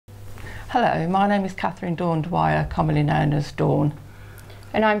Hello, my name is Catherine Dawn Dwyer, commonly known as Dawn.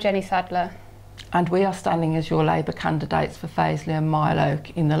 And I'm Jenny Sadler. And we are standing as your Labour candidates for Fazeley and Mile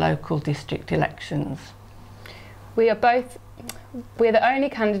Oak in the local district elections. We're the only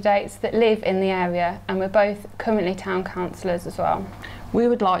candidates that live in the area, and we're both currently town councillors as well. We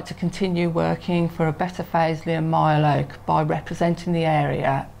would like to continue working for a better Fazeley and Mile Oak by representing the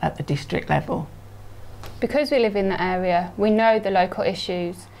area at the district level. Because we live in the area, we know the local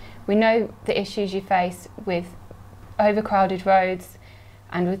issues. We know the issues you face with overcrowded roads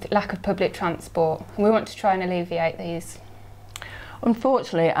and with lack of public transport. And we want to try and alleviate these.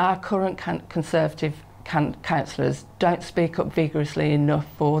 Unfortunately, our current Conservative councillors don't speak up vigorously enough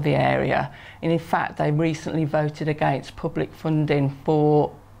for the area, and in fact they recently voted against public funding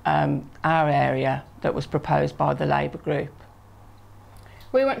for our area that was proposed by the Labour group.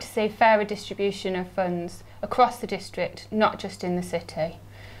 We want to see fairer distribution of funds across the district, not just in the city,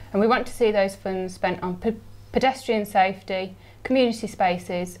 and we want to see those funds spent on pedestrian safety, community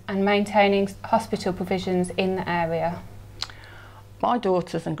spaces and maintaining hospital provisions in the area. My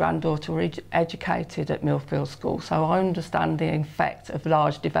daughters and granddaughter were educated at Millfield School, so I understand the effect of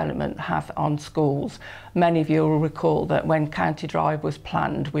large development have on schools. Many of you will recall that when County Drive was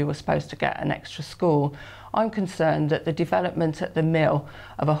planned, we were supposed to get an extra school. I'm concerned that the development at the mill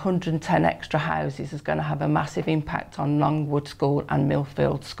of 110 extra houses is going to have a massive impact on Longwood School and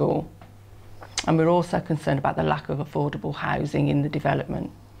Millfield School. And we're also concerned about the lack of affordable housing in the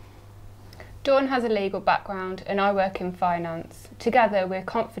development. Dawn has a legal background and I work in finance. Together we're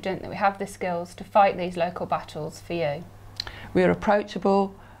confident that we have the skills to fight these local battles for you. We are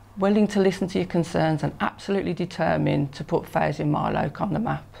approachable, willing to listen to your concerns and absolutely determined to put Fazeley and Mile Oak on the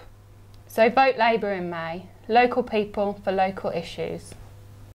map. So vote Labour in May. Local people for local issues.